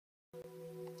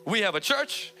We have a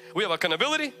church, we have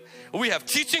accountability, we have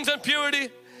teachings on purity,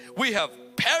 we have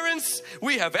parents,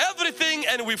 we have everything,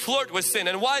 and we flirt with sin.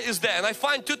 And why is that? And I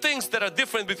find two things that are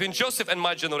different between Joseph and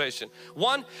my generation.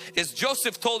 One is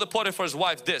Joseph told the Potiphar's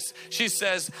wife this. She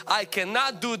says, I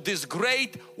cannot do this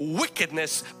great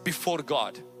wickedness before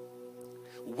God.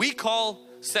 We call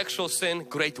sexual sin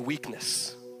great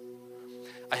weakness.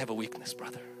 I have a weakness,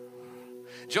 brother.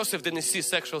 Joseph didn't see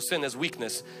sexual sin as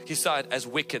weakness. He saw it as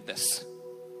wickedness.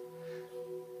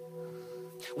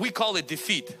 We call it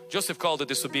defeat. Joseph called it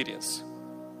disobedience.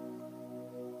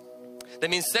 That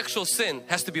means sexual sin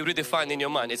has to be redefined in your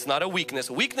mind. It's not a weakness.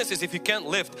 Weakness is if you can't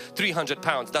lift 300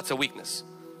 pounds. That's a weakness.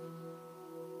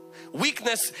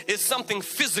 Weakness is something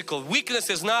physical. Weakness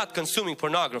is not consuming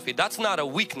pornography. That's not a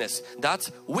weakness.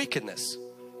 That's wickedness.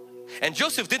 And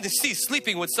Joseph didn't see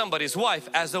sleeping with somebody's wife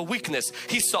as a weakness.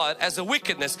 He saw it as a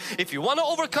wickedness. If you want to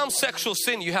overcome sexual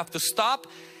sin, you have to stop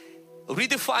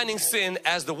redefining sin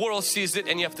as the world sees it,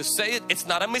 and you have to say it. It's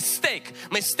not a mistake.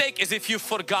 Mistake is if you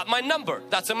forgot my number.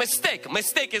 That's a mistake.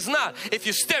 Mistake is not if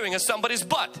you're staring at somebody's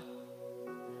butt.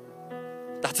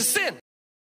 That's a sin.